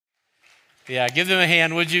Yeah, give them a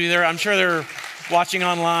hand, would you? I'm sure they're watching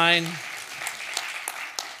online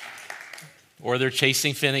or they're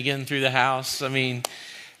chasing Finnegan through the house. I mean,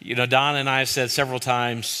 Don and I have said several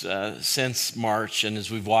times since March, and as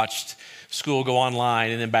we've watched school go online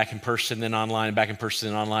and then back in person, then online, and back in person,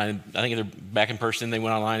 and online. I think they're back in person, they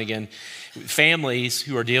went online again. Families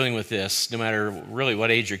who are dealing with this, no matter really what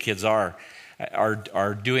age your kids are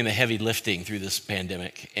doing the heavy lifting through this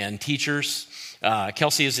pandemic. And teachers,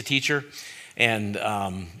 Kelsey is a teacher, and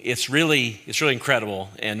it's really incredible.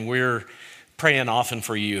 And we're praying often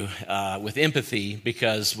for you with empathy,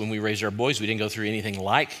 because when we raised our boys, we didn't go through anything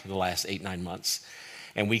like the last 8-9 months.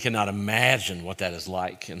 And we cannot imagine what that is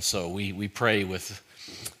like. And so we pray with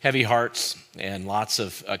heavy hearts and lots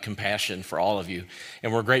of compassion for all of you.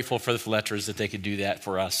 And we're grateful for the Fletchers that they could do that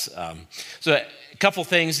for us. So a couple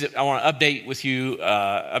things that I want to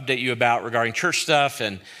update you about regarding church stuff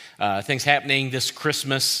and things happening this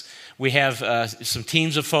Christmas. We have some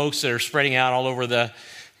teams of folks that are spreading out all over the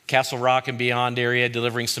Castle Rock and beyond area,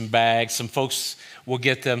 delivering some bags. Some folks will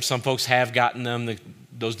get them. Some folks have gotten them.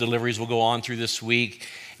 Those deliveries will go on through this week.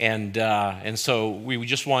 And so we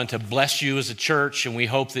just wanted to bless you as a church, and we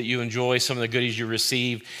hope that you enjoy some of the goodies you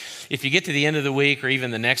receive. If you get to the end of the week or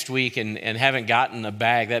even the next week and haven't gotten a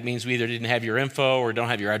bag, that means we either didn't have your info or don't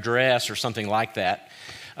have your address or something like that.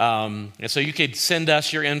 And so you could send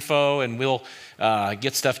us your info, and we'll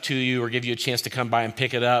get stuff to you or give you a chance to come by and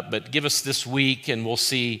pick it up. But give us this week, and we'll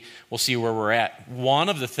see where we're at. One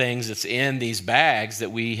of the things that's in these bags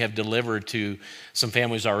that we have delivered to some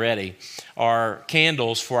families already are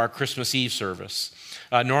candles for our Christmas Eve service.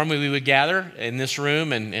 Normally we would gather in this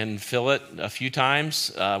room and fill it a few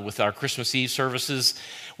times with our Christmas Eve services.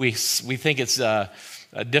 We think it's a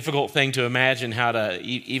difficult thing to imagine how to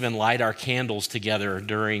even light our candles together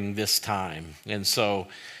during this time. And so,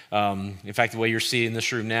 in fact, the way you're seeing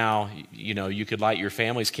this room now, you could light your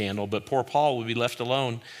family's candle, but poor Paul would be left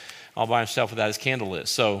alone all by himself without his candle lit.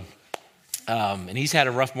 So, and he's had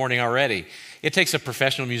a rough morning already. It takes a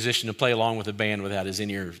professional musician to play along with a band without his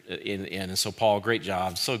in-ear in. And so, Paul, great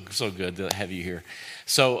job. So good to have you here.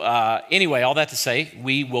 So anyway, all that to say,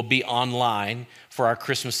 we will be online for our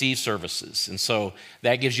Christmas Eve services. And so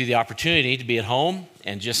that gives you the opportunity to be at home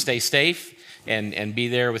and just stay safe and be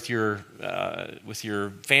there with your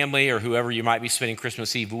family or whoever you might be spending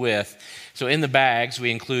Christmas Eve with. So in the bags,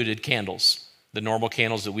 we included candles, the normal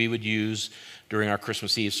candles that we would use during our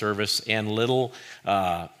Christmas Eve service, and little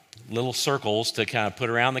circles to kind of put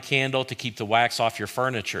around the candle to keep the wax off your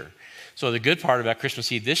furniture. So the good part about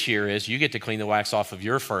Christmas Eve this year is you get to clean the wax off of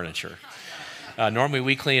your furniture. Normally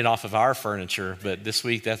we clean it off of our furniture, but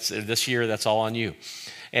this year that's all on you.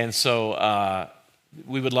 And so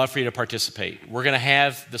we would love for you to participate. We're going to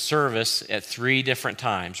have the service at 3 different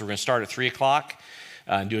times. We're going to start at 3 o'clock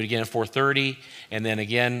and do it again at 4:30, and then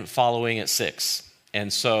again following at 6.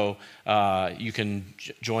 And so you can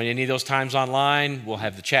join any of those times online. We'll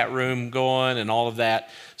have the chat room going and all of that.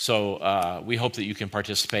 So we hope that you can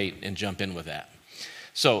participate and jump in with that.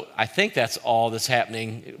 So I think that's all that's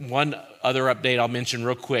happening. One other update I'll mention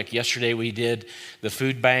real quick. Yesterday we did the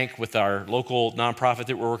food bank with our local nonprofit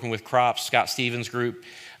that we're working with, Crops, Scott Stevens Group.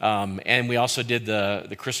 And we also did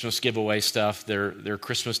the Christmas giveaway stuff, their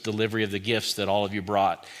Christmas delivery of the gifts that all of you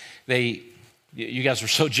brought. You guys were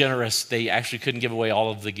so generous, they actually couldn't give away all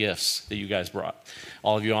of the gifts that you guys brought.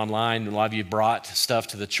 All of you online, a lot of you brought stuff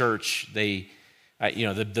to the church. The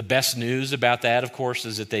best news about that, of course,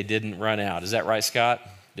 is that they didn't run out. Is that right, Scott?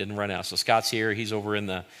 Didn't run out. So Scott's here. He's over in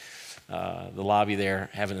the lobby there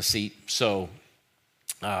having a seat. So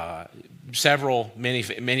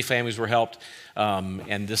many families were helped,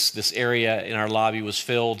 and this area in our lobby was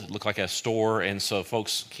filled. It looked like a store, and so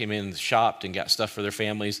folks came in and shopped and got stuff for their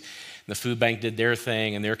families. The food bank did their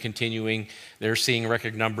thing, and they're continuing. They're seeing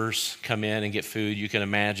record numbers come in and get food. You can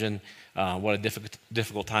imagine what a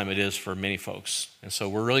difficult time it is for many folks. And so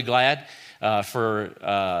we're really glad for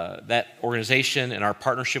that organization and our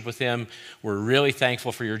partnership with them. We're really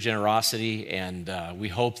thankful for your generosity, and we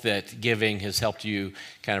hope that giving has helped you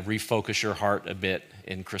kind of refocus your heart a bit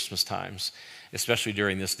in Christmas times, especially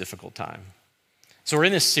during this difficult time. So we're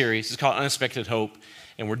in this series. It's called Unexpected Hope,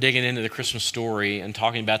 and we're digging into the Christmas story and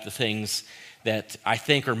talking about the things that I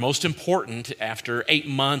think are most important after 8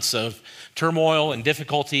 months of turmoil and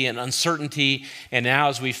difficulty and uncertainty. And now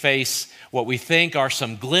as we face what we think are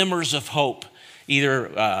some glimmers of hope,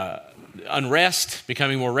 either unrest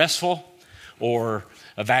becoming more restful, or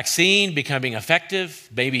a vaccine becoming effective,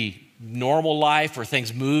 maybe normal life or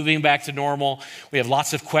things moving back to normal. We have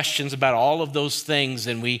lots of questions about all of those things,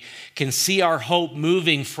 and we can see our hope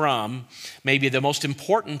moving from maybe the most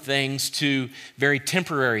important things to very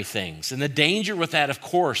temporary things. And the danger with that, of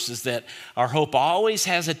course, is that our hope always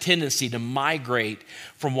has a tendency to migrate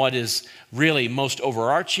from what is really most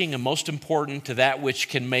overarching and most important to that which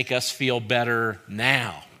can make us feel better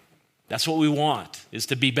now. That's what we want, is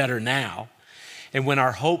to be better now. And when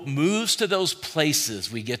our hope moves to those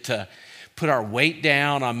places, we get to put our weight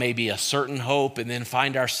down on maybe a certain hope and then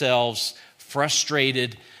find ourselves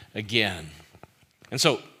frustrated again. And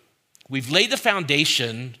so we've laid the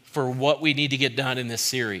foundation for what we need to get done in this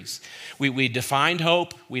series. We defined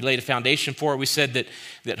hope. We laid a foundation for it. We said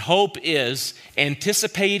that hope is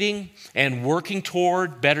anticipating and working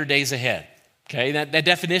toward better days ahead. Okay, that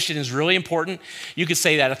definition is really important. You could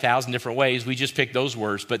say that 1,000 different ways. We just picked those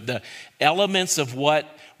words. But the elements of what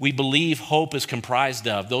we believe hope is comprised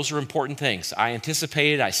of, those are important things. I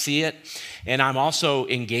anticipate it, I see it, and I'm also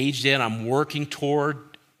engaged in, I'm working toward,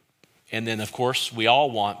 and then, of course, we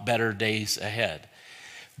all want better days ahead.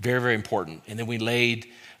 Very, very important. And then we laid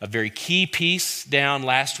a very key piece down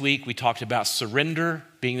last week. We talked about surrender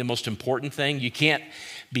being the most important thing. You can't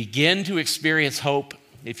begin to experience hope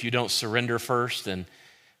if you don't surrender first. And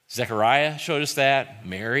Zechariah showed us that.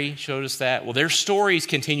 Mary showed us that. Well, their stories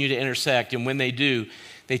continue to intersect, and when they do,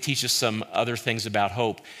 they teach us some other things about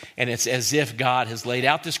hope. And it's as if God has laid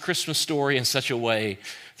out this Christmas story in such a way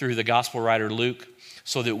through the gospel writer Luke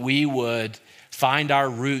so that we would find our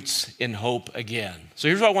roots in hope again. So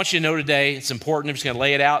here's what I want you to know today. It's important. I'm just going to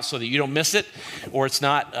lay it out so that you don't miss it, or it's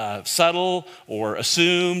not subtle or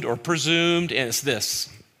assumed or presumed, and it's this.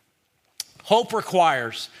 Hope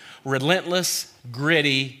requires relentless,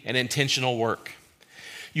 gritty, and intentional work.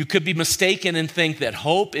 You could be mistaken and think that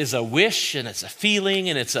hope is a wish and it's a feeling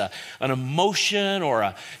and it's an emotion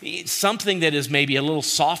or something that is maybe a little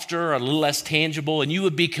softer, a little less tangible, and you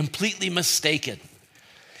would be completely mistaken.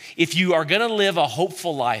 If you are going to live a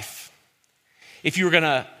hopeful life, if you're going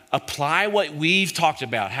to apply what we've talked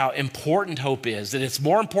about, how important hope is, that it's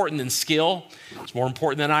more important than skill, it's more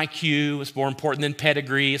important than IQ, it's more important than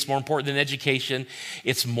pedigree, it's more important than education,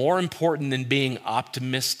 it's more important than being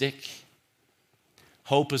optimistic.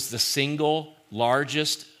 Hope is the single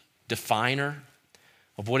largest definer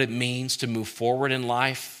of what it means to move forward in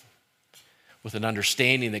life with an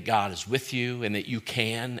understanding that God is with you and that you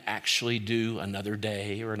can actually do another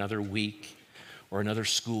day or another week or another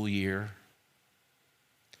school year.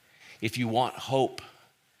 If you want hope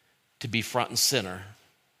to be front and center,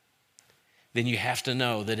 then you have to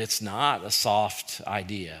know that it's not a soft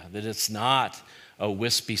idea, that it's not a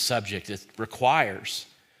wispy subject. It requires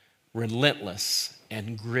relentless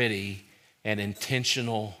and gritty and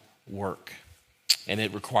intentional work. And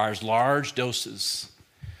it requires large doses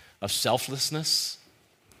of selflessness,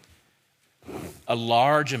 a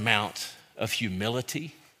large amount of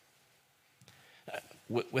humility.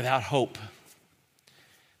 Without hope,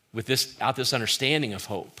 without this understanding of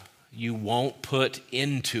hope, you won't put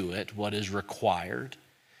into it what is required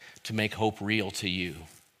to make hope real to you.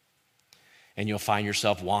 And you'll find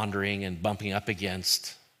yourself wandering and bumping up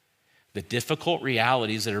against the difficult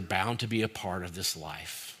realities that are bound to be a part of this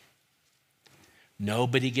life.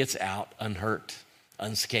 Nobody gets out unhurt,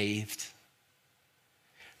 unscathed.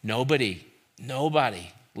 Nobody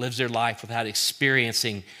lives their life without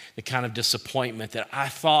experiencing the kind of disappointment that I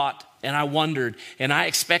thought and I wondered and I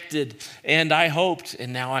expected and I hoped,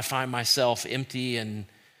 and now I find myself empty and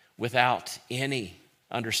without any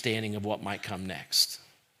understanding of what might come next.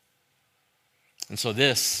 And so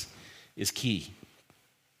this is key.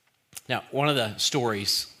 Now, one of the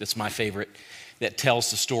stories that's my favorite that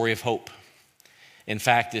tells the story of hope. In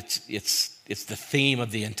fact, it's the theme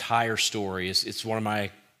of the entire story. It's one of my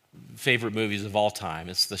favorite movies of all time.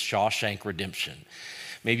 It's The Shawshank Redemption.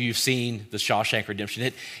 Maybe you've seen The Shawshank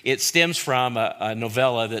Redemption. It stems from a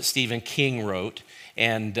novella that Stephen King wrote,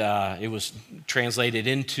 and it was translated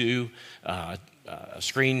into a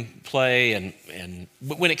screenplay, and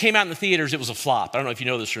when it came out in the theaters, it was a flop. I don't know if you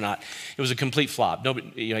know this or not. It was a complete flop.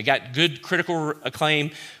 It got good critical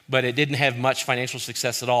acclaim, but it didn't have much financial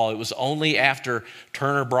success at all. It was only after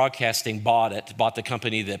Turner Broadcasting bought the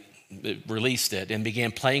company that released it and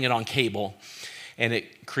began playing it on cable, and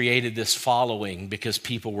it created this following because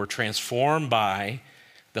people were transformed by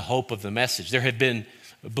the hope of the message. There had been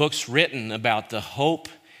books written about the hope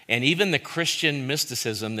and even the Christian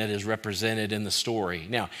mysticism that is represented in the story.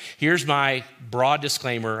 Now, here's my broad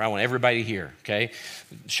disclaimer I want everybody to hear, okay?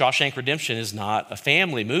 Shawshank Redemption is not a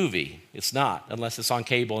family movie. It's not, unless it's on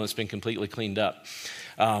cable and it's been completely cleaned up.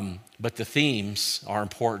 But the themes are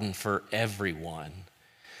important for everyone.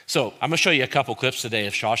 So I'm going to show you a couple clips today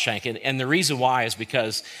of Shawshank. And the reason why is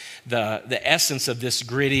because the essence of this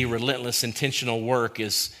gritty, relentless, intentional work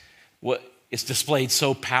is what is displayed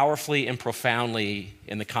so powerfully and profoundly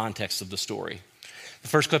in the context of the story. The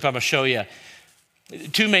first clip I'm going to show you,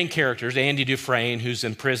 two main characters, Andy Dufresne, who's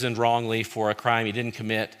imprisoned wrongly for a crime he didn't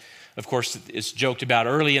commit. Of course, it's joked about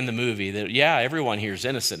early in the movie that, yeah, everyone here is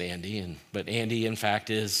innocent, Andy, but Andy, in fact,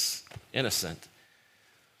 is innocent.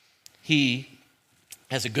 He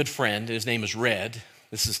has a good friend, his name is Red.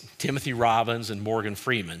 This is Timothy Robbins and Morgan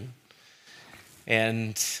Freeman.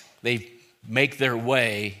 And they make their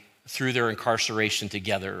way through their incarceration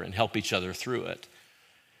together and help each other through it.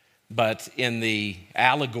 But in the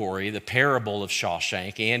allegory, the parable of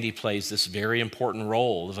Shawshank, Andy plays this very important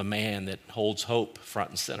role of a man that holds hope front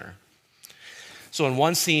and center. So in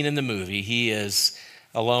one scene in the movie, he is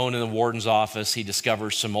alone in the warden's office. He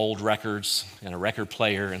discovers some old records and a record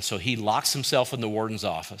player, and so he locks himself in the warden's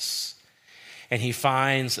office, and he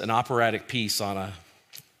finds an operatic piece on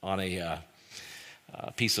a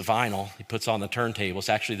piece of vinyl. He puts on the turntable. It's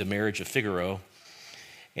actually The Marriage of Figaro,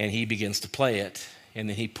 and he begins to play it, and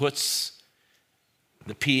then he puts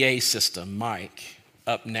the PA system mic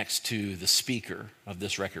up next to the speaker of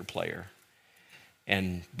this record player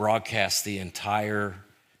and broadcasts the entire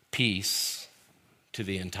piece to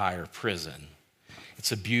the entire prison.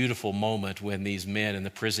 It's a beautiful moment when these men in the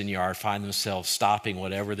prison yard find themselves stopping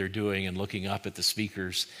whatever they're doing and looking up at the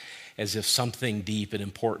speakers as if something deep and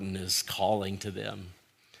important is calling to them.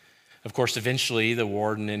 Of course, eventually the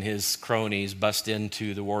warden and his cronies bust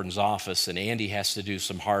into the warden's office, and Andy has to do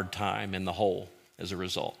some hard time in the hole as a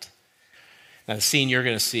result. Now, the scene you're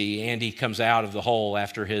going to see, Andy comes out of the hole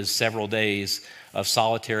after his several days of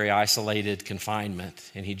solitary, isolated confinement,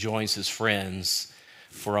 and he joins his friends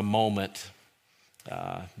for a moment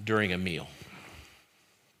during a meal.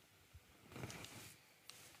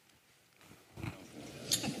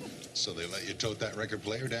 So they let you tote that record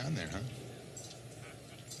player down there, huh?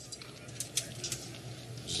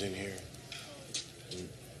 It's in here.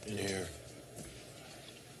 In here.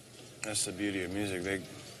 That's the beauty of music. They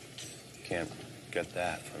can't get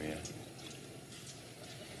that from you.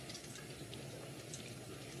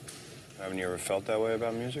 Haven't you ever felt that way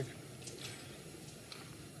about music?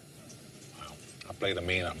 Well, I played a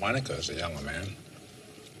mean harmonica as a younger man.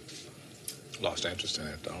 Lost interest in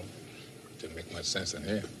it, though. Didn't make much sense in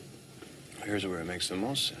here. Here's where it makes the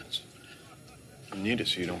most sense. You need it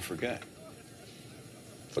so you don't forget.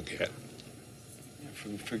 Forget?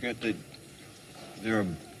 Forget that there are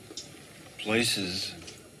places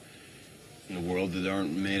in the world that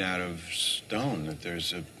aren't made out of stone, that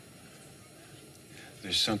there's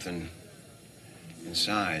something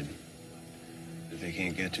inside that they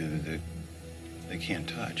can't get to, that they can't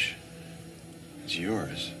touch. It's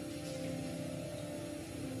yours.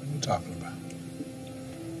 What are you talking about?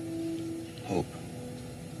 Hope.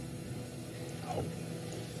 Hope.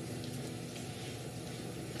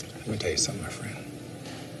 Let me tell you something, my friend.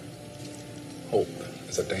 Hope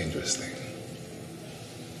is a dangerous thing.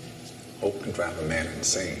 Hope can drive a man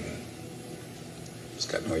insane. It's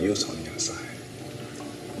got no use on the inside.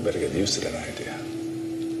 You better get used to that idea.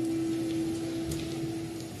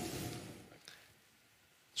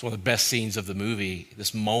 It's one of the best scenes of the movie,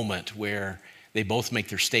 this moment where they both make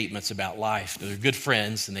their statements about life. They're good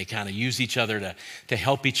friends, and they kind of use each other to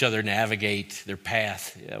help each other navigate their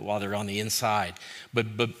path while they're on the inside. But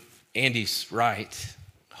Andy's right.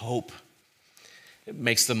 Hope, it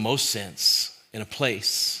makes the most sense in a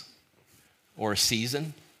place or a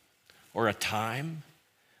season or a time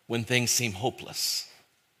when things seem hopeless.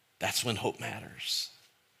 That's when hope matters.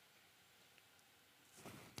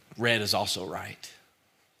 Red is also right.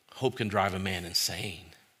 Hope can drive a man insane.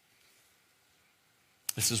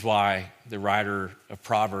 This is why the writer of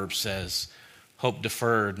Proverbs says, hope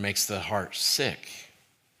deferred makes the heart sick.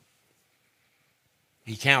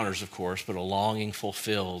 He counters, of course, but a longing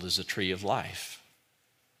fulfilled is a tree of life.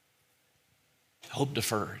 Hope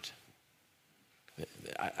deferred.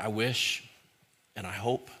 I wish and I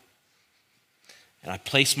hope, and I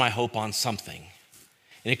place my hope on something.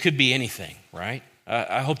 And it could be anything, right?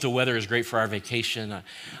 I hope the weather is great for our vacation.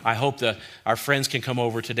 I hope that our friends can come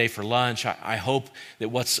over today for lunch. I hope that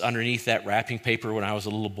what's underneath that wrapping paper when I was a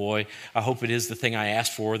little boy, I hope it is the thing I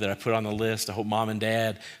asked for that I put on the list. I hope mom and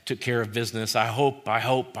dad took care of business. I hope.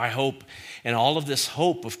 And all of this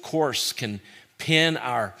hope, of course, can pin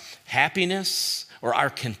our happiness or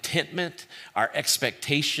our contentment, our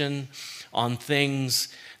expectation on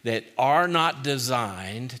things that are not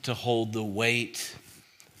designed to hold the weight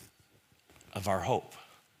of our hope.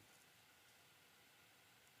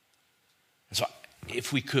 And so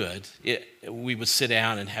if we could, we would sit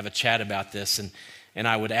down and have a chat about this, and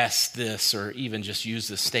I would ask this or even just use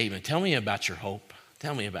this statement. Tell me about your hope.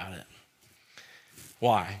 Tell me about it.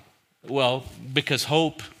 Why? Well, because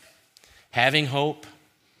hope, having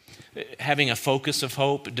a focus of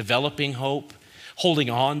hope, developing hope, holding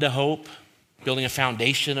on to hope, building a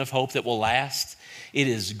foundation of hope that will last, it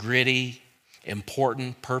is gritty,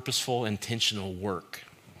 important, purposeful, intentional work.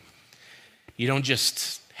 You don't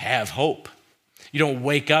just have hope. You don't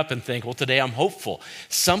wake up and think, well, today I'm hopeful.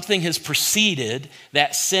 Something has preceded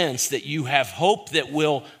that sense that you have hope that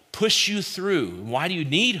will push you through. Why do you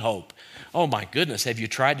need hope? Oh my goodness, have you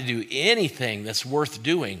tried to do anything that's worth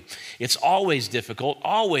doing? It's always difficult,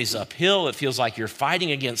 always uphill. It feels like you're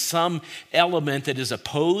fighting against some element that is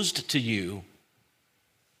opposed to you.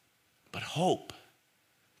 But hope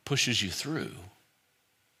pushes you through.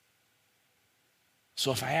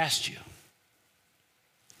 So if I asked you,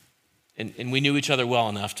 and we knew each other well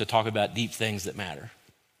enough to talk about deep things that matter,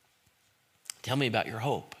 tell me about your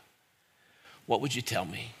hope. What would you tell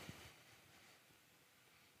me?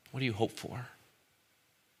 What do you hope for?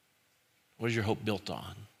 What is your hope built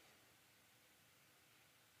on?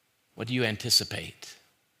 What do you anticipate?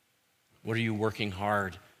 What are you working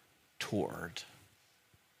hard toward?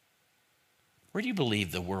 Where do you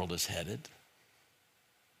believe the world is headed?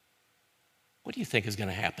 What do you think is going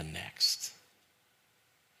to happen next?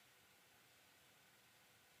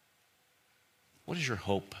 What is your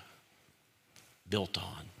hope built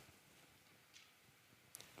on?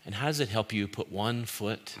 And how does it help you put one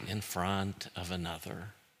foot in front of another?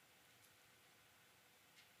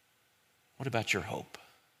 What about your hope?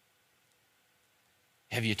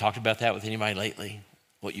 Have you talked about that with anybody lately?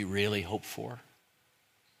 What you really hope for?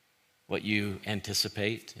 What you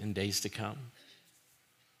anticipate in days to come?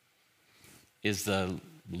 Is the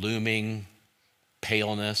looming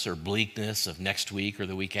paleness or bleakness of next week or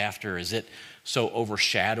the week after, is it so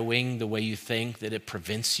overshadowing the way you think that it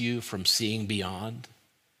prevents you from seeing beyond?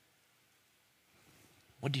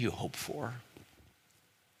 What do you hope for?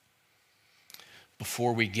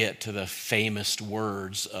 Before we get to the famous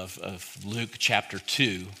words of Luke chapter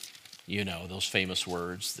 2, you know, those famous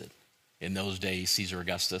words that in those days, Caesar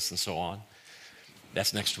Augustus and so on.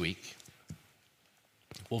 That's next week.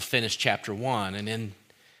 We'll finish chapter 1, and in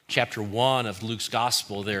chapter 1 of Luke's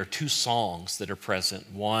gospel, there are two songs that are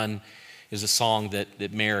present. One is a song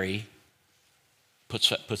that Mary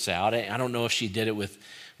puts out. I don't know if she did it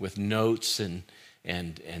with notes and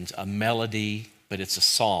a melody, but it's a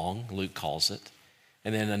song, Luke calls it.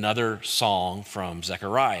 And then another song from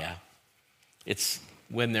Zechariah. It's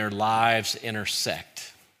when their lives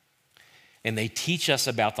intersect. And they teach us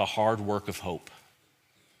about the hard work of hope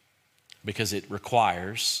because it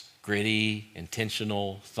requires gritty,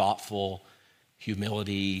 intentional, thoughtful,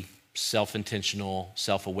 humility, self-intentional,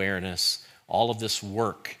 self-awareness. All of this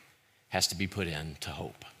work has to be put into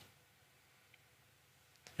hope.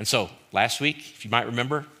 And so last week, if you might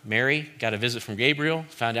remember, Mary got a visit from Gabriel,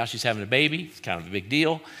 found out she's having a baby. It's kind of a big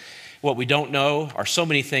deal. What we don't know are so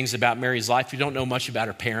many things about Mary's life. We don't know much about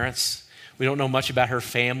her parents. We don't know much about her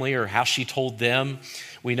family or how she told them.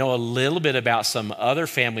 We know a little bit about some other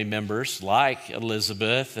family members like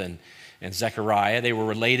Elizabeth and Zechariah. They were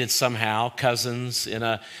related somehow, cousins in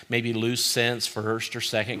a maybe loose sense, first or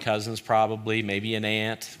second cousins probably, maybe an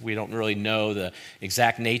aunt. We don't really know the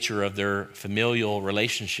exact nature of their familial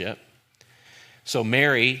relationship. So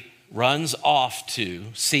Mary runs off to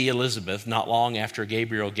see Elizabeth not long after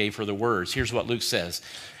Gabriel gave her the words. Here's what Luke says.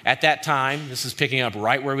 At that time, this is picking up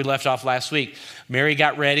right where we left off last week, Mary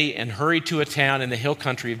got ready and hurried to a town in the hill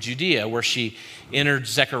country of Judea where she entered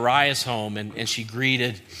Zechariah's home and she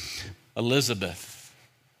greeted Elizabeth.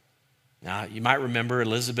 Now, you might remember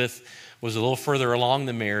Elizabeth was a little further along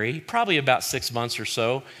than Mary, probably about 6 months or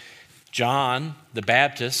so. John the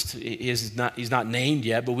Baptist, he's not named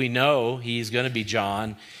yet, but we know he's going to be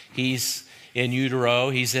John. He's in utero,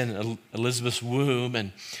 he's in Elizabeth's womb,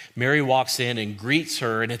 and Mary walks in and greets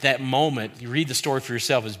her. And at that moment, you read the story for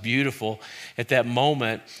yourself, it's beautiful. At that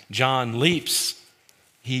moment, John leaps.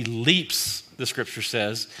 He leaps, the scripture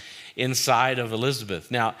says, inside of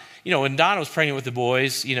Elizabeth. Now, when Donna was pregnant with the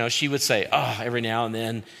boys, she would say, every now and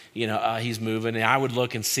then, he's moving. And I would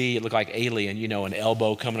look and see, it looked like alien, an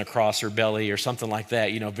elbow coming across her belly or something like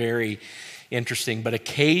that, very interesting. But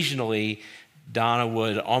occasionally, Donna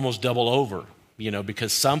would almost double over,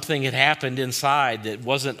 because something had happened inside that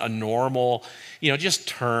wasn't a normal, just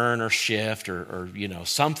turn or shift or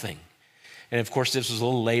something. And of course, this was a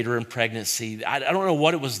little later in pregnancy. I don't know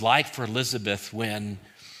what it was like for Elizabeth when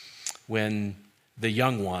the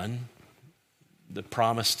young one, the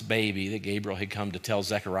promised baby that Gabriel had come to tell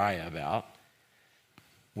Zechariah about,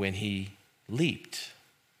 when he leaped.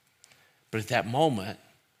 But at that moment,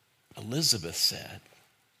 Elizabeth said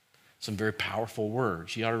some very powerful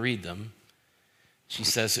words. You ought to read them. She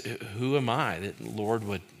says, "Who am I that the Lord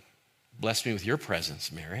would bless me with your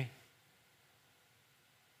presence, Mary?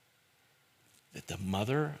 That the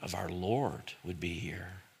mother of our Lord would be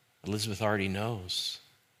here." Elizabeth already knows.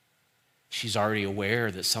 She's already aware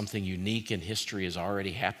that something unique in history is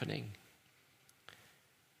already happening.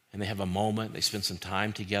 And they have a moment, they spend some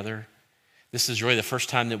time together. This is really the first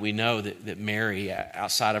time that we know that Mary,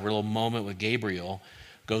 outside of her little moment with Gabriel,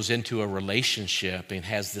 goes into a relationship and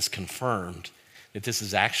has this confirmed, that this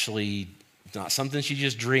is actually not something she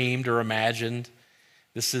just dreamed or imagined.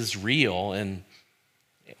 This is real, and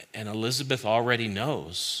Elizabeth already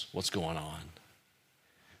knows what's going on.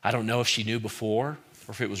 I don't know if she knew before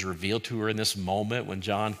or if it was revealed to her in this moment when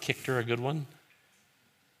John kicked her a good one.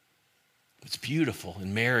 It's beautiful,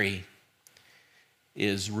 and Mary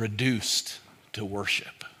is reduced to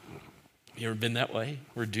worship. You ever been that way?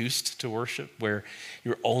 Reduced to worship, where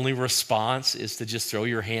your only response is to just throw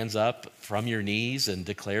your hands up from your knees and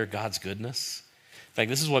declare God's goodness? In fact,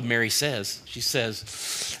 this is what Mary says.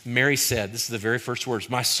 Mary said, this is the very first words,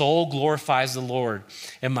 "My soul glorifies the Lord,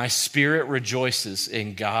 and my spirit rejoices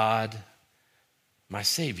in God, my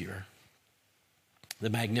Savior." The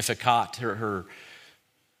Magnificat, her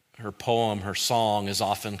poem, her song is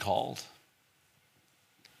often called.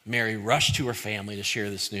 Mary rushed to her family to share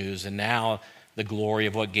this news, and now the glory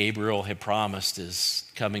of what Gabriel had promised is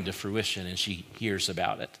coming to fruition, and she hears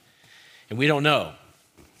about it. And we don't know.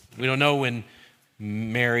 We don't know when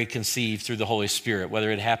Mary conceived through the Holy Spirit,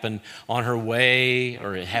 whether it happened on her way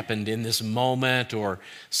or it happened in this moment or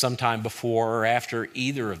sometime before or after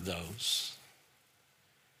either of those.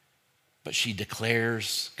 But she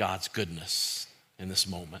declares God's goodness in this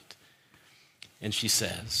moment. And she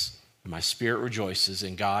says, "My spirit rejoices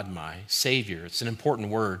in God, my Savior." It's an important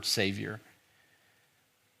word, Savior.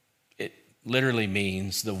 It literally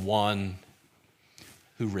means the one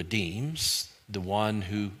who redeems, the one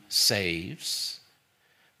who saves,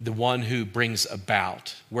 the one who brings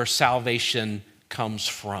about, where salvation comes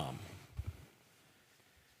from.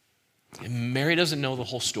 And Mary doesn't know the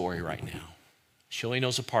whole story right now. She only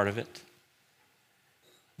knows a part of it.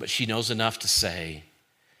 But she knows enough to say,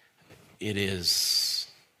 "It is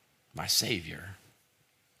my Savior."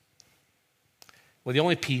 Well, the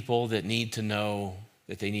only people that need to know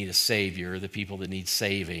that they need a Savior are the people that need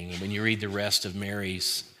saving. And when you read the rest of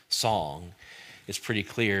Mary's song, it's pretty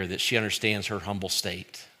clear that she understands her humble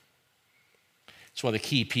state. It's one of the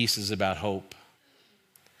key pieces about hope.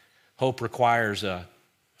 Hope requires a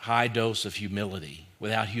high dose of humility.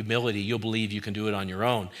 Without humility, you'll believe you can do it on your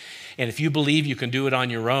own. And if you believe you can do it on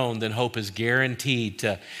your own, then hope is guaranteed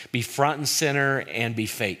to be front and center and be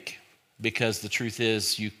fake, because the truth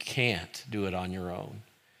is you can't do it on your own.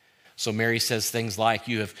 So Mary says things like,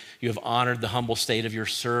 you have honored the humble state of your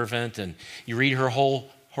servant, and you read her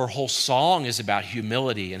whole song is about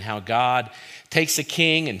humility and how God takes a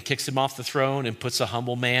king and kicks him off the throne and puts a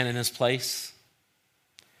humble man in his place.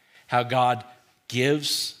 How God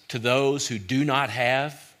gives to those who do not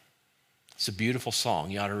have. It's a beautiful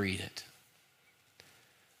song. You ought to read it.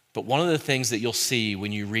 But one of the things that you'll see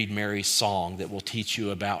when you read Mary's song that will teach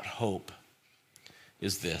you about hope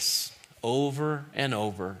is this. Over and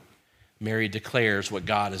over, Mary declares what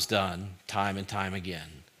God has done time and time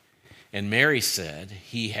again. And Mary said,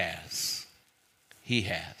 "He has. He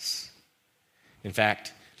has." In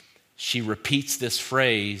fact, she repeats this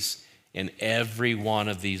phrase in every one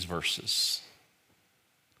of these verses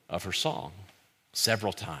of her song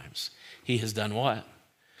several times. He has done what?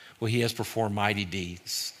 Well, he has performed mighty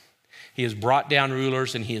deeds. He has brought down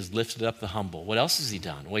rulers and he has lifted up the humble. What else has he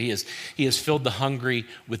done? Well, he has filled the hungry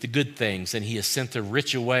with the good things, and he has sent the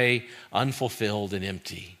rich away unfulfilled and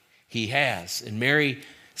empty. He has. And Mary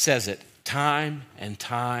says it time and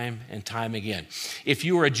time and time again. If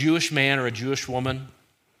you were a Jewish man or a Jewish woman,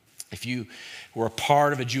 if you were a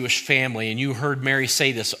part of a Jewish family and you heard Mary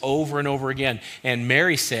say this over and over again, and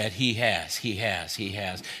Mary said, "He has, he has, he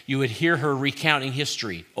has," you would hear her recounting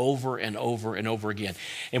history over and over and over again.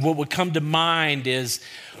 And what would come to mind is,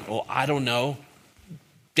 well, I don't know,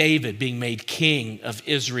 David being made king of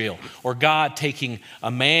Israel, or God taking a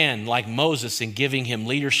man like Moses and giving him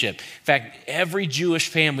leadership. In fact, every Jewish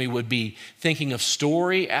family would be thinking of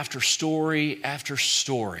story after story after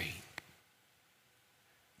story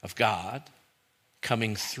of God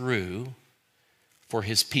coming through for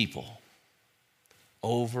his people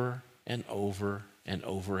over and over and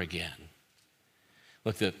over again.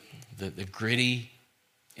 Look, the gritty,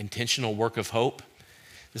 intentional work of hope,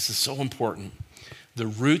 this is so important. The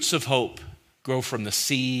roots of hope grow from the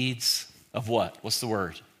seeds of what? What's the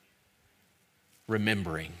word?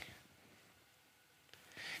 Remembering.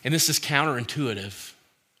 And this is counterintuitive.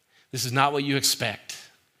 This is not what you expect.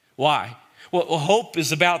 Why? Well, hope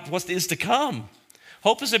is about what is to come.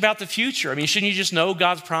 Hope is about the future. I mean, shouldn't you just know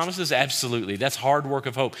God's promises? Absolutely. That's hard work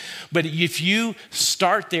of hope. But if you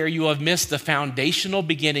start there, you will have missed the foundational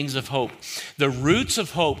beginnings of hope. The roots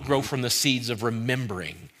of hope grow from the seeds of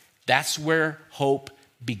remembering. That's where hope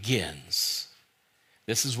begins.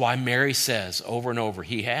 This is why Mary says over and over,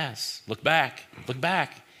 He has. Look back, look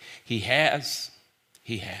back. He has,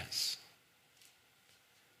 He has.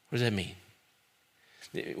 What does that mean?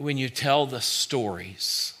 When you tell the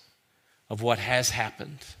stories of what has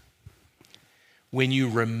happened, when you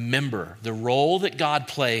remember the role that God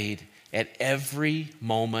played at every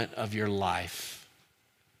moment of your life,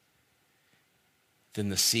 then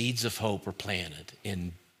the seeds of hope are planted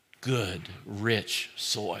in good, rich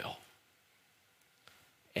soil.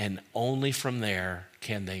 And only from there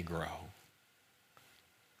can they grow.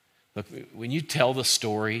 Look, when you tell the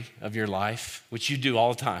story of your life, which you do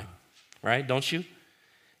all the time, right? Don't you?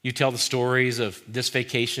 You tell the stories of this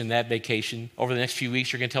vacation, that vacation. Over the next few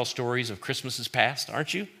weeks, you're going to tell stories of Christmases past,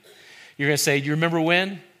 aren't you? You're going to say, do you remember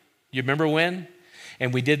when? You remember when?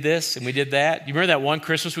 And we did this and we did that. You remember that one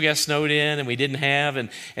Christmas we got snowed in and we didn't have? And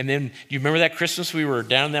then do you remember that Christmas we were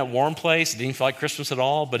down in that warm place? It didn't feel like Christmas at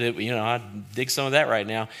all, but I dig some of that right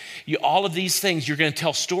now. All of these things, you're going to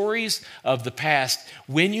tell stories of the past.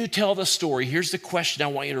 When you tell the story, here's the question I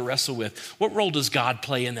want you to wrestle with. What role does God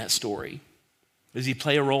play in that story? Does He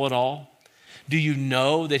play a role at all? Do you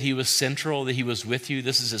know that He was central, that He was with you?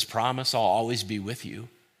 This is His promise, I'll always be with you.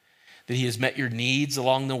 That He has met your needs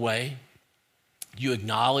along the way. Do you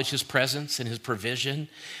acknowledge His presence and His provision?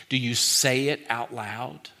 Do you say it out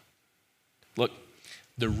loud? Look,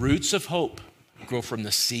 the roots of hope grow from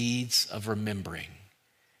the seeds of remembering.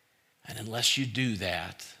 And unless you do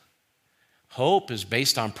that, hope is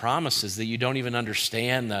based on promises that you don't even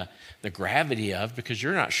understand the gravity of because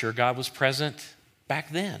you're not sure God was present back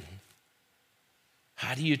then.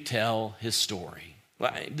 How do you tell His story?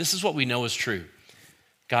 Well, this is what we know is true.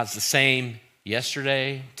 God's the same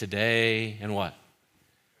yesterday, today, and what?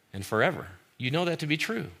 And forever. You know that to be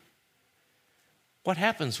true. What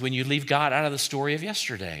happens when you leave God out of the story of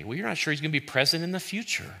yesterday? Well, you're not sure He's going to be present in the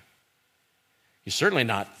future. You're certainly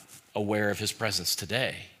not aware of His presence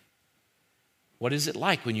today. What is it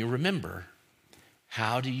like when you remember?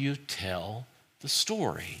 How do you tell the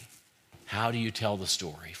story? How do you tell the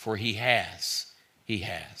story? For He has. He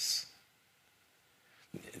has.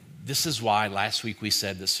 This is why last week we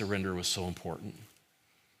said that surrender was so important.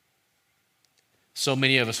 So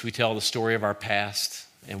many of us, we tell the story of our past,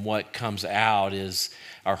 and what comes out is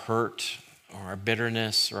our hurt or our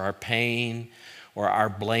bitterness or our pain or our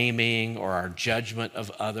blaming or our judgment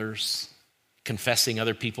of others, confessing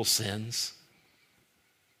other people's sins.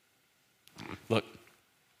 Look,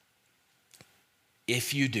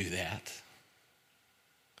 if you do that,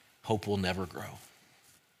 hope will never grow.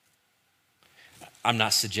 I'm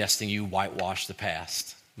not suggesting you whitewash the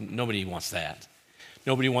past. Nobody wants that.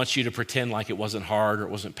 Nobody wants you to pretend like it wasn't hard or it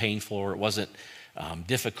wasn't painful or it wasn't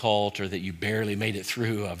difficult or that you barely made it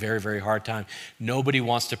through a very, very hard time. Nobody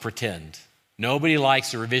wants to pretend. Nobody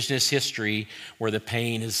likes a revisionist history where the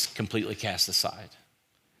pain is completely cast aside.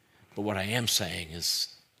 But what I am saying is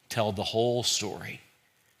tell the whole story.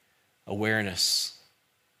 Awareness,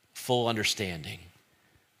 full understanding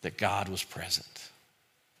that God was present.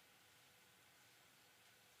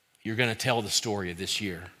 You're going to tell the story of this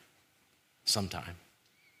year sometime.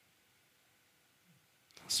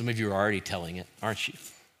 Some of you are already telling it, aren't you?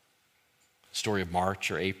 Story of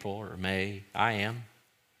March or April or May. I am.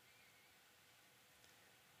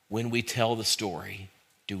 When we tell the story,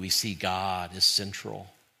 do we see God as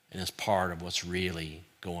central and as part of what's really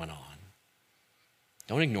going on?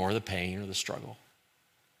 Don't ignore the pain or the struggle.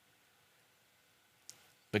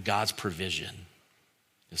 But God's provision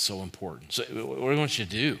is so important. So what I want you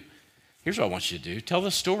to do, here's what I want you to do. Tell the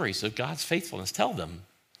stories of God's faithfulness. Tell them.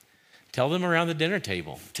 Tell them around the dinner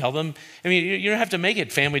table. Tell them, I mean, you don't have to make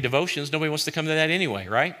it family devotions. Nobody wants to come to that anyway,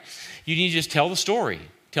 right? You need to just tell the story.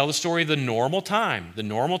 Tell the story of the normal time,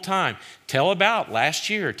 Tell about last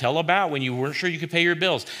year. Tell about when you weren't sure you could pay your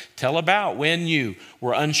bills. Tell about when you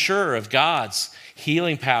were unsure of God's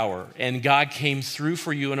healing power and God came through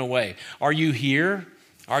for you in a way. Are you here?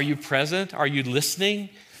 Are you present? Are you listening?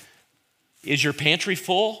 Is your pantry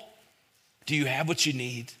full? Do you have what you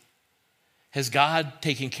need? Has God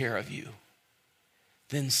taken care of you?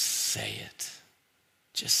 Then say it.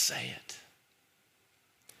 Just say it.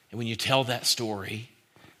 And when you tell that story,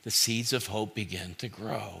 the seeds of hope begin to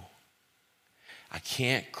grow. I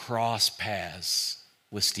can't cross paths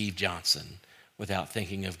with Steve Johnson without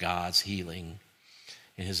thinking of God's healing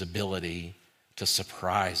and his ability to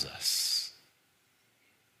surprise us.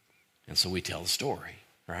 And so we tell the story,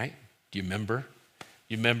 right? Do you remember?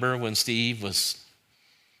 You remember when Steve was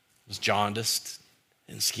jaundiced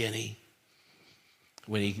and skinny?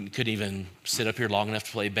 When he couldn't even sit up here long enough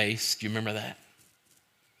to play bass? Do you remember that?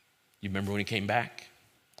 You remember when he came back?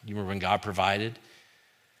 You remember when God provided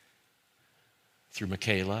through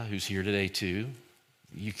Michaela, who's here today too?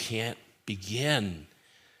 You can't begin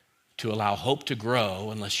to allow hope to grow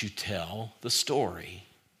unless you tell the story.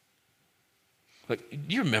 Look,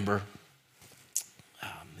 do you remember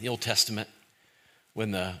the Old Testament when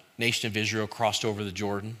the nation of Israel crossed over the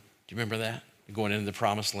Jordan? Do you remember that? Going into the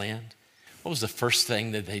promised land? What was the first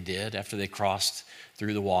thing that they did after they crossed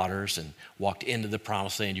through the waters and walked into the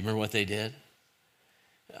promised land? Do you remember what they did?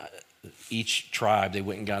 Each tribe, they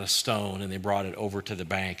went and got a stone and they brought it over to the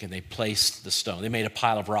bank and they placed the stone. They made a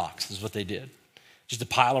pile of rocks. This is what they did. Just a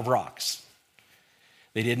pile of rocks.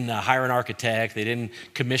 They didn't hire an architect. They didn't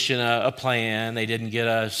commission a plan. They didn't get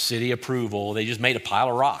a city approval. They just made a pile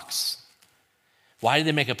of rocks. Why did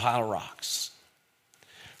they make a pile of rocks?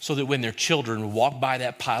 So that when their children would walk by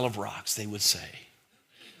that pile of rocks, they would say,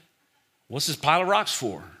 "What's this pile of rocks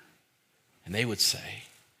for?" And they would say,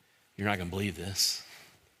 "You're not going to believe this.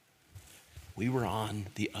 We were on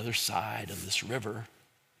the other side of this river,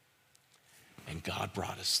 and God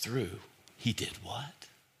brought us through." He did what?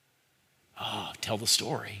 Oh, tell the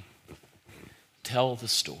story. Tell the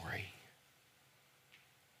story.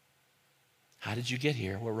 How did you get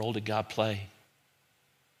here? What role did God play?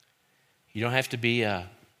 You don't have to be a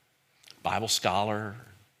Bible scholar,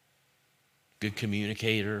 good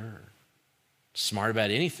communicator, smart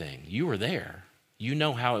about anything. You were there. You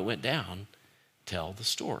know how it went down. Tell the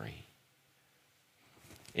story.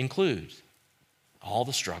 Include all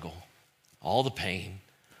the struggle, all the pain,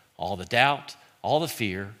 all the doubt, all the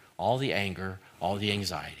fear, all the anger, all the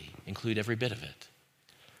anxiety. Include every bit of it.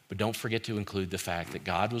 But don't forget to include the fact that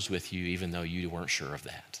God was with you even though you weren't sure of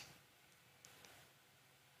that.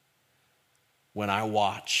 When I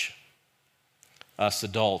watch us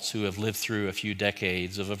adults who have lived through a few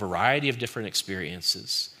decades of a variety of different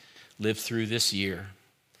experiences, lived through this year,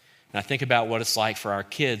 and I think about what it's like for our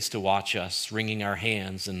kids to watch us wringing our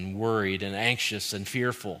hands and worried and anxious and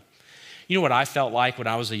fearful. You know what I felt like when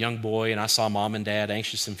I was a young boy and I saw mom and dad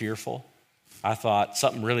anxious and fearful? I thought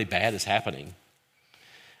something really bad is happening.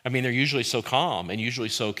 I mean, they're usually so calm and usually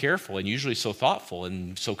so careful and usually so thoughtful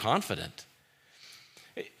and so confident.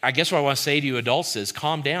 I guess what I want to say to you adults is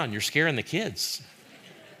calm down. You're scaring the kids.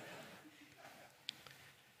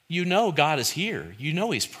 You know God is here. You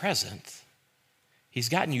know he's present. He's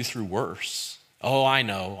gotten you through worse. Oh, I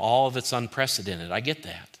know. All of it's unprecedented. I get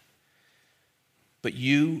that. But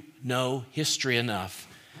you know history enough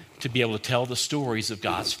to be able to tell the stories of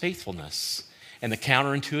God's faithfulness. And the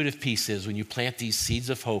counterintuitive piece is when you plant these seeds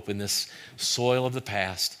of hope in this soil of the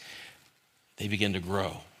past, they begin to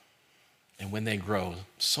grow. And when they grow,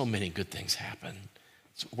 so many good things happen.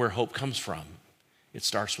 It's where hope comes from. It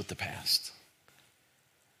starts with the past.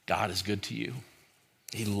 God is good to you.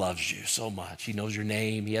 He loves you so much. He knows your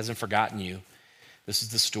name. He hasn't forgotten you. This is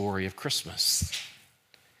the story of Christmas.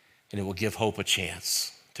 And it will give hope a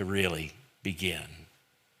chance to really begin,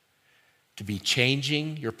 to be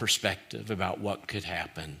changing your perspective about what could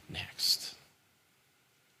happen next.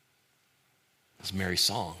 It's Mary's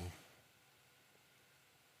song.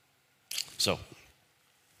 So,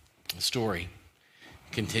 the story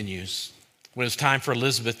continues. When it was time for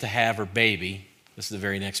Elizabeth to have her baby, this is the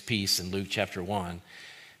very next piece in Luke chapter 1,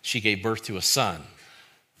 she gave birth to a son.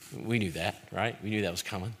 We knew that, right? We knew that was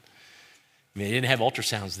coming. I mean, they didn't have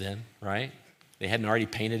ultrasounds then, right? They hadn't already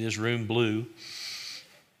painted his room blue.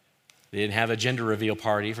 They didn't have a gender reveal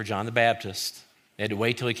party for John the Baptist. They had to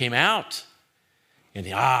wait till he came out. And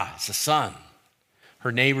it's a son.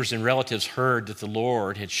 Her neighbors and relatives heard that the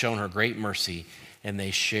Lord had shown her great mercy, and they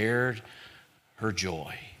shared her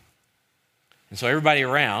joy. And so everybody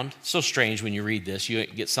around, it's so strange when you read this, you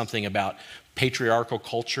get something about patriarchal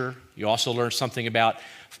culture. You also learn something about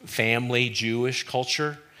family Jewish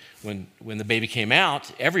culture. When the baby came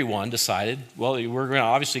out, everyone decided, well, we're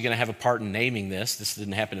obviously going to have a part in naming this. This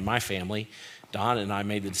didn't happen in my family. Donna and I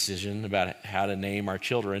made the decision about how to name our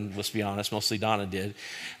children. Let's be honest, mostly Donna did.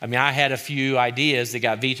 I mean, I had a few ideas that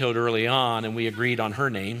got vetoed early on, and we agreed on her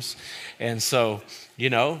names. And so,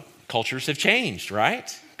 cultures have changed,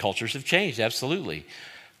 right? Cultures have changed, absolutely.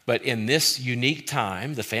 But in this unique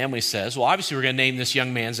time, the family says, well, obviously we're going to name this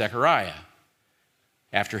young man Zechariah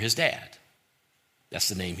after his dad. That's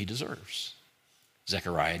the name he deserves.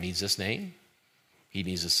 Zechariah needs this name. He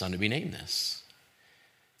needs his son to be named this.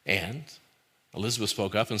 And Elizabeth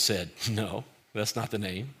spoke up and said, no, that's not the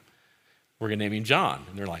name. We're going to name him John.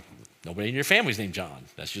 And they're like, nobody in your family's named John.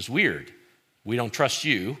 That's just weird. We don't trust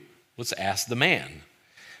you. Let's ask the man.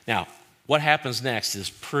 Now, what happens next is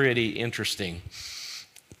pretty interesting.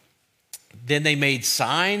 Then they made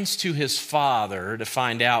signs to his father to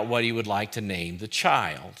find out what he would like to name the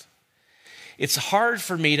child. It's hard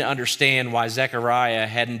for me to understand why Zechariah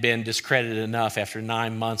hadn't been discredited enough after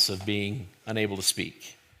 9 months of being unable to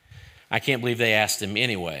speak. I can't believe they asked him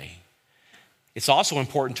anyway. It's also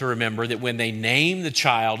important to remember that when they name the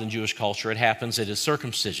child in Jewish culture, it happens at his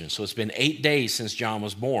circumcision. So it's been 8 days since John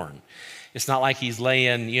was born. It's not like he's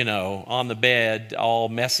laying, on the bed all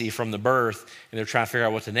messy from the birth and they're trying to figure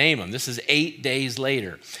out what to name him. This is 8 days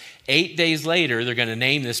later. 8 days later, they're going to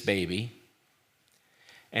name this baby,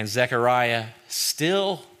 and Zechariah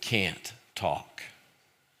still can't talk.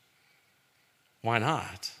 Why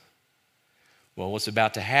not? Well, what's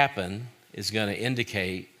about to happen is going to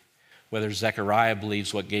indicate whether Zechariah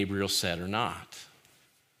believes what Gabriel said or not.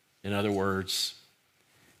 In other words,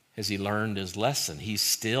 has he learned his lesson? He's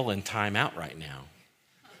still in timeout right now.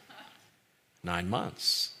 9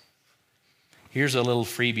 months. Here's a little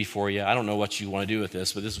freebie for you. I don't know what you want to do with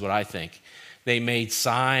this, but this is what I think. They made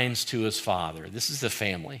signs to his father. This is the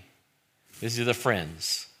family. These are the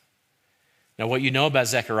friends. Now, what you know about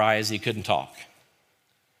Zechariah is he couldn't talk.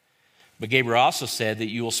 But Gabriel also said that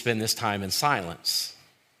you will spend this time in silence.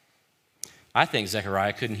 I think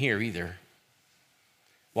Zechariah couldn't hear either.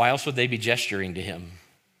 Why else would they be gesturing to him?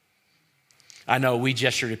 I know we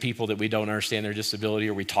gesture to people that we don't understand their disability,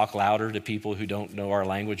 or we talk louder to people who don't know our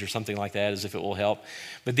language or something like that as if it will help.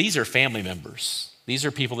 But these are family members. These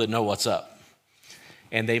are people that know what's up.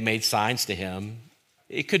 And they made signs to him.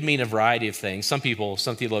 It could mean a variety of things. Some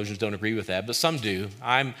theologians don't agree with that, but some do.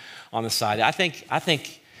 I'm on the side. I think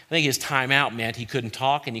his time out meant he couldn't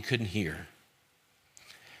talk and he couldn't hear.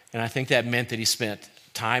 And I think that meant that he spent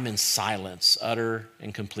time in silence, utter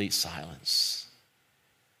and complete silence,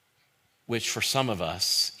 which for some of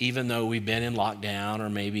us, even though we've been in lockdown or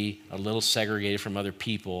maybe a little segregated from other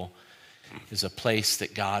people, is a place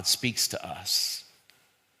that God speaks to us.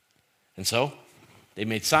 And so they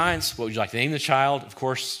made signs. What would you like to name the child? Of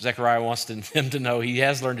course, Zechariah wants them to know he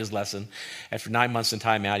has learned his lesson. After 9 months in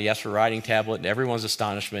timeout, he asked for a writing tablet, and everyone's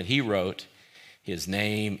astonishment, he wrote, his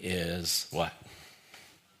name is what?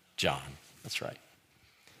 John. That's right.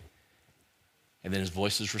 And then his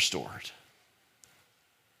voice is restored.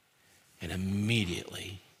 And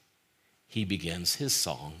immediately, he begins his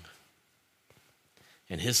song.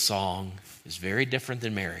 And his song is very different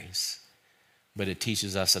than Mary's, but it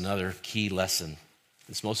teaches us another key lesson.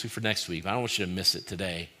 It's mostly for next week, but I don't want you to miss it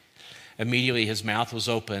today. Immediately, his mouth was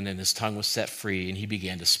open and his tongue was set free, and he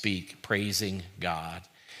began to speak, praising God.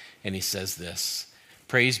 And he says this,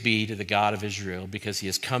 "Praise be to the God of Israel, because he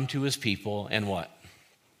has come to his people and what?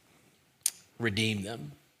 Redeemed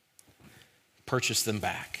them, purchased them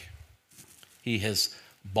back. He has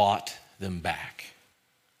bought them back."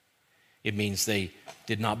 It means they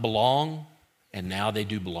did not belong, and now they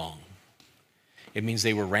do belong. It means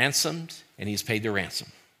they were ransomed, and he's paid their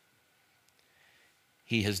ransom.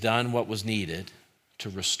 He has done what was needed to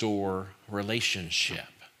restore relationship.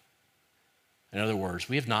 In other words,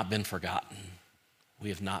 we have not been forgotten. We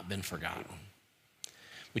have not been forgotten.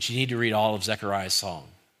 But you need to read all of Zechariah's song,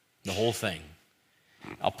 the whole thing.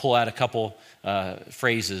 I'll pull out a couple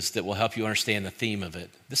phrases that will help you understand the theme of it.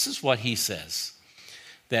 This is what he says,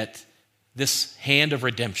 that this hand of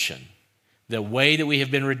redemption, the way that we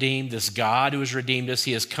have been redeemed, this God who has redeemed us,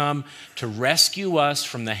 he has come to rescue us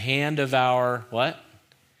from the hand of our, what?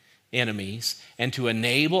 Enemies, and to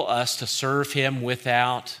enable us to serve him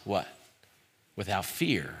without, what? Without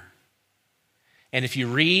fear. And if you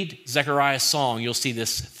read Zechariah's song, you'll see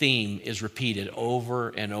this theme is repeated over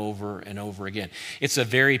and over and over again. It's a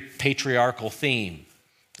very patriarchal theme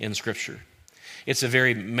in Scripture. It's a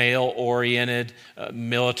very male-oriented,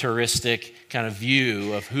 militaristic kind of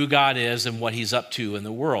view of who God is and what he's up to in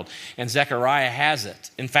the world. And Zechariah has it.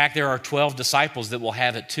 In fact, there are 12 disciples that will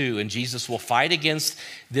have it too, and Jesus will fight against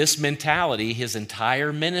this mentality his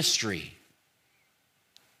entire ministry.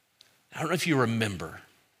 I don't know if you remember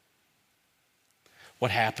what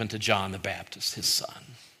happened to John the Baptist, his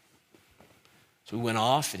son. So he went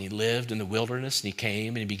off and he lived in the wilderness, and he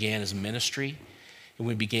came and he began his ministry. And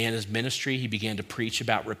when he began his ministry, he began to preach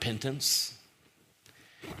about repentance.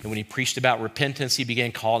 And when he preached about repentance, he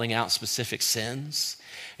began calling out specific sins.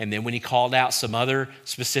 And then when he called out some other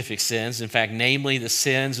specific sins, in fact, namely the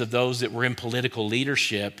sins of those that were in political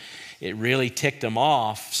leadership, it really ticked them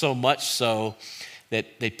off, so much so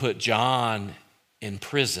that they put John in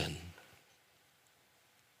prison.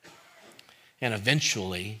 And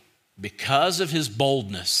eventually, because of his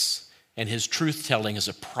boldness and his truth-telling as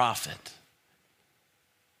a prophet,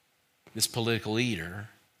 this political leader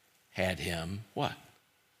had him, what?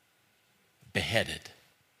 Beheaded.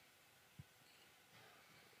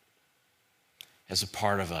 As a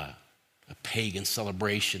part of a pagan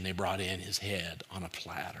celebration, they brought in his head on a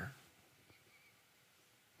platter.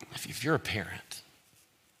 If you're a parent,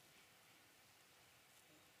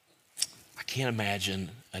 I can't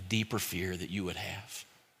imagine a deeper fear that you would have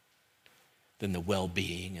than the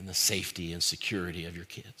well-being and the safety and security of your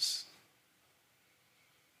kids.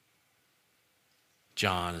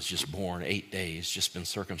 John is just born 8 days, just been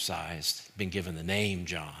circumcised, been given the name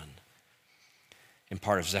John. And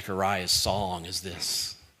part of Zechariah's song is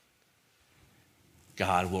this: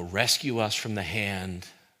 God will rescue us from the hand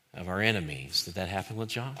of our enemies. Did that happen with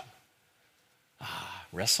John?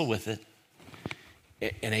 Wrestle with it.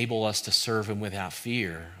 Enable us to serve him without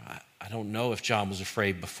fear. I don't know if John was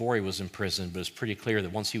afraid before he was in prison, but it's pretty clear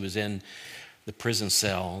that once he was in the prison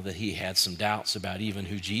cell that he had some doubts about even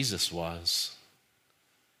who Jesus was.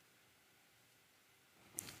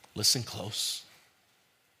 Listen close.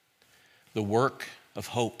 The work of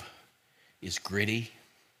hope is gritty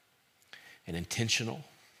and intentional.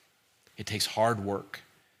 It takes hard work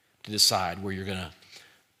to decide where you're going to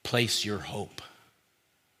place your hope.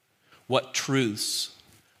 What truths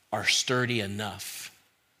are sturdy enough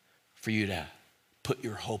for you to put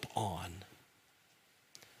your hope on?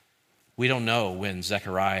 We don't know when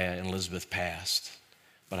Zechariah and Elizabeth passed,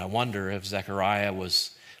 but I wonder if Zechariah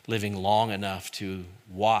was living long enough to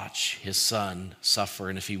watch his son suffer,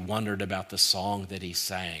 and if he wondered about the song that he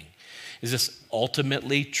sang. Is this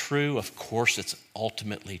ultimately true? Of course it's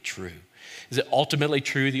ultimately true. Is it ultimately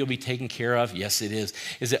true that you'll be taken care of? Yes, it is.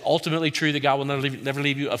 Is it ultimately true that God will never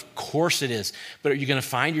leave you? Of course it is. But are you going to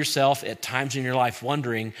find yourself at times in your life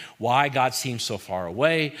wondering why God seems so far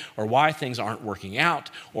away, or why things aren't working out,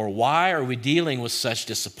 or why are we dealing with such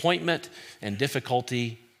disappointment and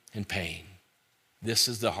difficulty and pain? This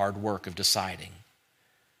is the hard work of deciding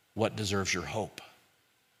what deserves your hope.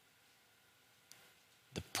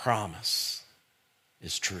 The promise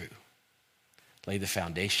is true. Lay the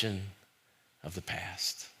foundation of the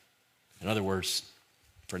past. In other words,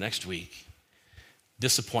 for next week,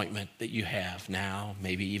 disappointment that you have now,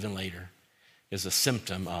 maybe even later, is a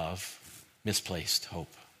symptom of misplaced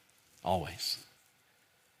hope. Always.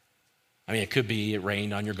 I mean, it could be it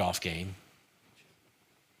rained on your golf game.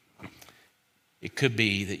 It could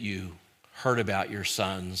be that you heard about your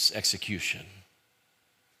son's execution.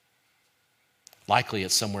 Likely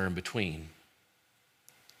it's somewhere in between.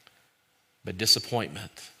 But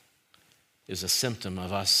disappointment is a symptom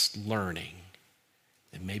of us learning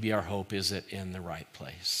that maybe our hope isn't in the right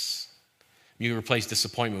place. You can replace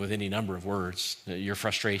disappointment with any number of words: your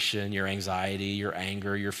frustration, your anxiety, your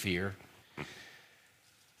anger, your fear.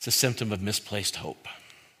 It's a symptom of misplaced hope.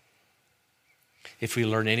 If we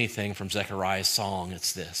learn anything from Zechariah's song,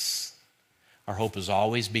 it's this: our hope is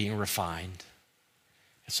always being refined.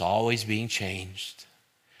 It's always being changed.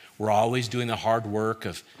 We're always doing the hard work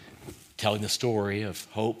of telling the story of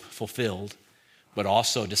hope fulfilled, but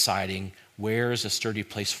also deciding where is a sturdy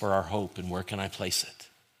place for our hope and where can I place it.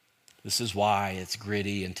 This is why it's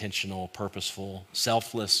gritty, intentional, purposeful,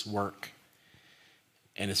 selfless work.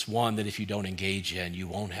 And it's one that if you don't engage in, you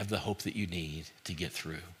won't have the hope that you need to get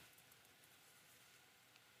through.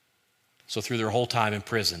 So through their whole time in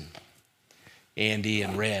prison, Andy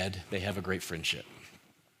and Red, they have a great friendship.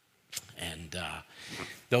 And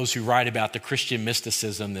those who write about the Christian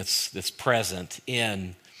mysticism that's present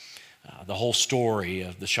in the whole story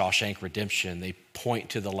of the Shawshank Redemption, they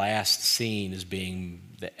point to the last scene as being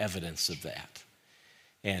the evidence of that.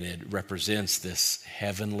 And it represents this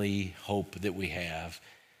heavenly hope that we have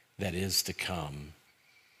that is to come.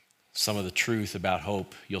 Some of the truth about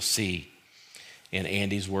hope you'll see in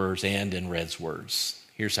Andy's words and in Red's words.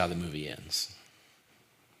 Here's how the movie ends.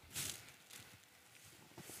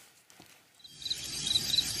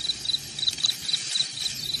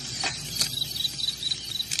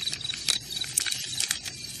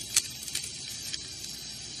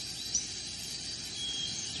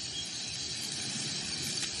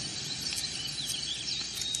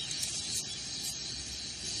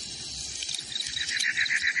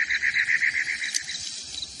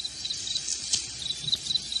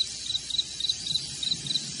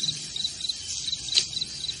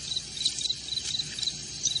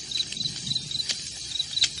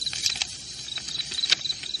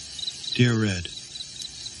 Dear Red,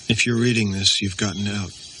 if you're reading this, you've gotten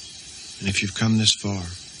out. And if you've come this far,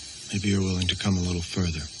 maybe you're willing to come a little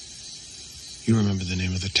further. You remember the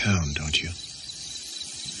name of the town, don't you?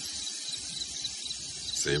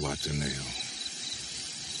 Say what to Neil.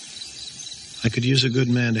 I could use a good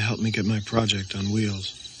man to help me get my project on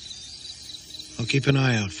wheels. I'll keep an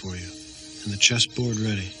eye out for you, and the chessboard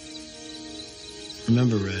ready.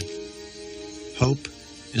 Remember, Red, hope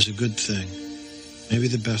is a good thing, maybe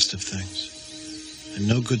the best of things, and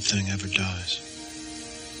no good thing ever dies.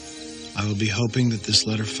 I will be hoping that this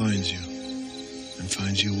letter finds you, and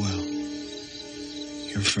finds you well.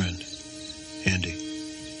 Your friend, Andy.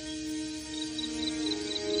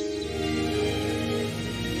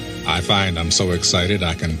 I find I'm so excited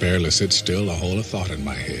I can barely sit still or hold a thought in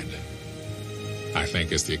my head. I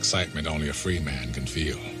think it's the excitement only a free man can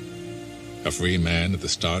feel. A free man at the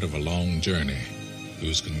start of a long journey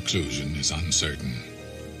whose conclusion is uncertain.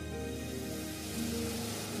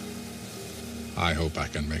 I hope I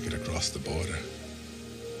can make it across the border.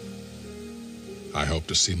 I hope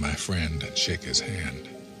to see my friend and shake his hand.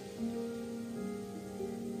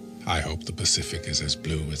 I hope the Pacific is as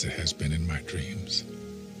blue as it has been in my dreams.